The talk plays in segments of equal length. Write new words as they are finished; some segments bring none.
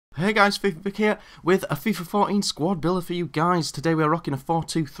Hey guys, FIFA here with a FIFA 14 squad builder for you guys. Today we are rocking a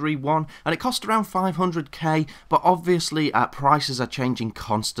 4-2-3-1 and it cost around 500k, but obviously prices are changing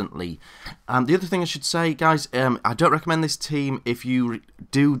constantly. The other thing I should say, guys, I don't recommend this team if you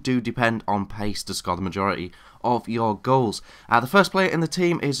do depend on pace to score the majority of your goals. The first player in the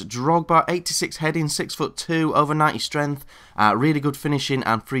team is Drogba, 86 heading, 6'2", over 90 strength, really good finishing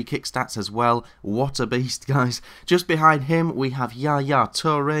and free kick stats as well. What a beast, guys. Just behind him we have Yaya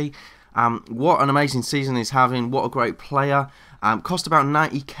Toure. What an amazing season he's having, what a great player. Cost about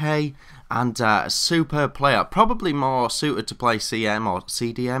 90k and a superb player, probably more suited to play CM or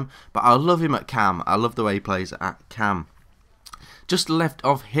CDM, but I love him at Cam. I love the way he plays at Cam. Just left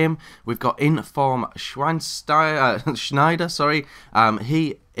of him, we've got Inform Schneider. Sorry,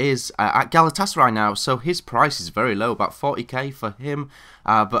 he is at Galatasaray now, so his price is very low, about 40k for him,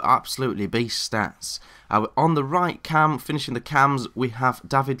 but absolutely beast stats. On the right cam, finishing the cams, we have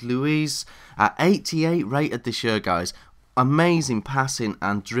David Luiz, 88 rated this year, guys. Amazing passing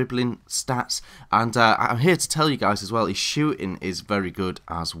and dribbling stats, and I'm here to tell you guys as well, his shooting is very good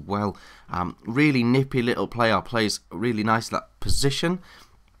as well. Really nippy little player, plays really nice in that position.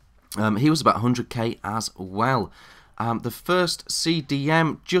 He was about 100k as well. The first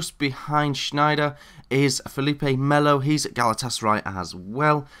CDM just behind Schneider is Felipe Melo. He's at Galatasaray as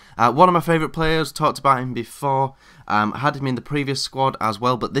well. One of my favourite players, talked about him before. Had him in the previous squad as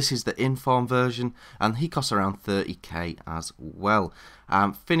well, but this is the inform version, and he costs around 30k as well.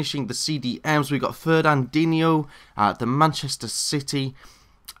 Finishing the CDMs, we've got Fernandinho, the Manchester City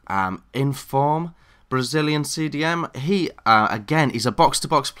inform. Brazilian CDM, he again is a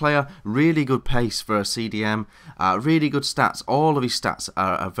box-to-box player, really good pace for a CDM, really good stats. All of his stats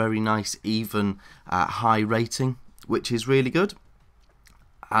are a very nice, even, high rating, which is really good.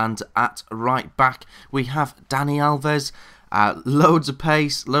 And at right back, we have Dani Alves, loads of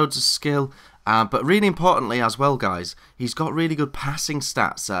pace, loads of skill, but really importantly as well, guys, he's got really good passing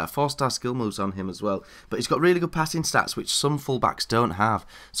stats, 4-star skill moves on him as well, but he's got really good passing stats which some fullbacks don't have,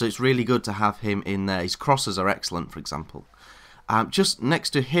 so it's really good to have him in there. His crosses are excellent, for example. Just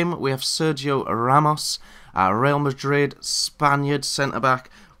next to him we have Sergio Ramos, Real Madrid Spaniard centre-back,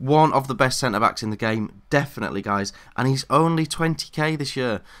 one of the best centre-backs in the game, definitely, guys, and he's only 20k this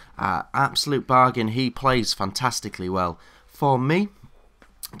year. Absolute bargain. He plays fantastically well for me.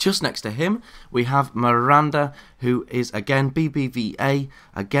 Just next to him, we have Miranda, who is, again, BBVA,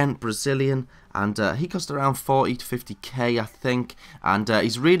 again, Brazilian, and he costs around 40 to 50k, I think, and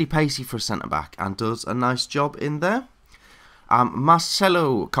he's really pacey for a centre-back and does a nice job in there.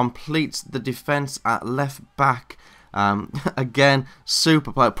 Marcelo completes the defence at left-back. Again,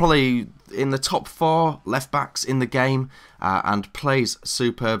 super player, probably in the top 4 left-backs in the game, and plays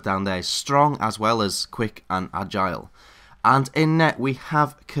superb down there, strong as well as quick and agile. And in net we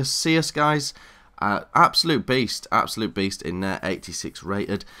have Casillas, guys. Absolute beast in net, 86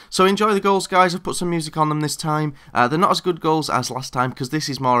 rated. So enjoy the goals, guys. I've put some music on them this time. They're not as good goals as last time because this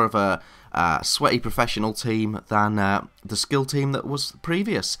is more of a sweaty professional team than the skill team that was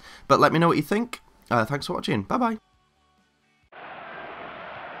previous. But let me know what you think. Thanks for watching. Bye bye.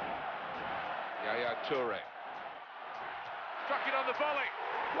 Yaya Toure struck it on the volley.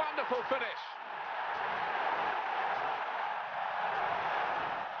 Wonderful finish.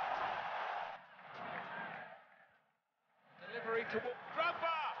 To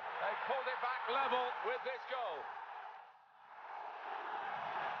Drogba! They pulled it back level with this goal.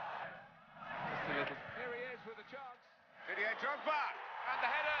 Here he is with a chance. Didier Drogba! And the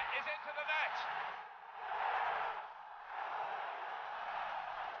header is into the net.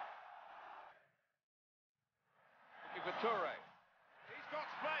 Looking for Toure. He's got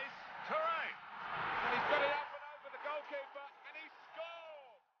space. Toure! And he's got it up and over the goalkeeper, and he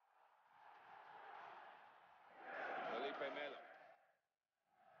scored! Felipe Melo.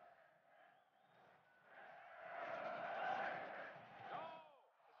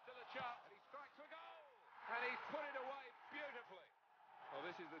 And he's put it away beautifully. Well,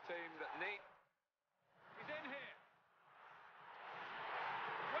 this is the team that needs. He's in here.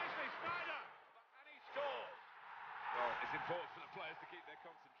 Wesley Sneijder, and he scores. Well, it's important for the players to keep their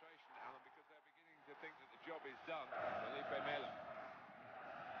concentration, Alan, because they're beginning to think that the job is done. Felipe Melo.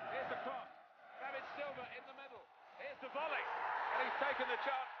 Here's the cross. David Silva in the middle. Here's the volley. And he's taken the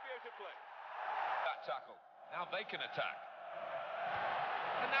chance beautifully. That tackle. Now they can attack.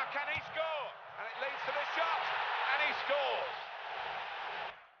 And now can he score? And it leads to the shot, and he scores.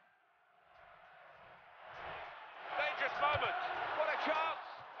 Dangerous moment. What a chance.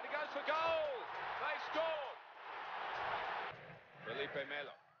 And he goes for goal. They scored. Felipe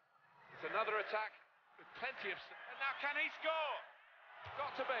Melo. It's another attack with plenty of... And now can he score?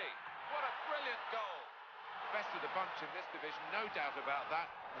 Got to be. What a brilliant goal. Best of the bunch in this division, no doubt about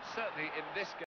that. And certainly in this game.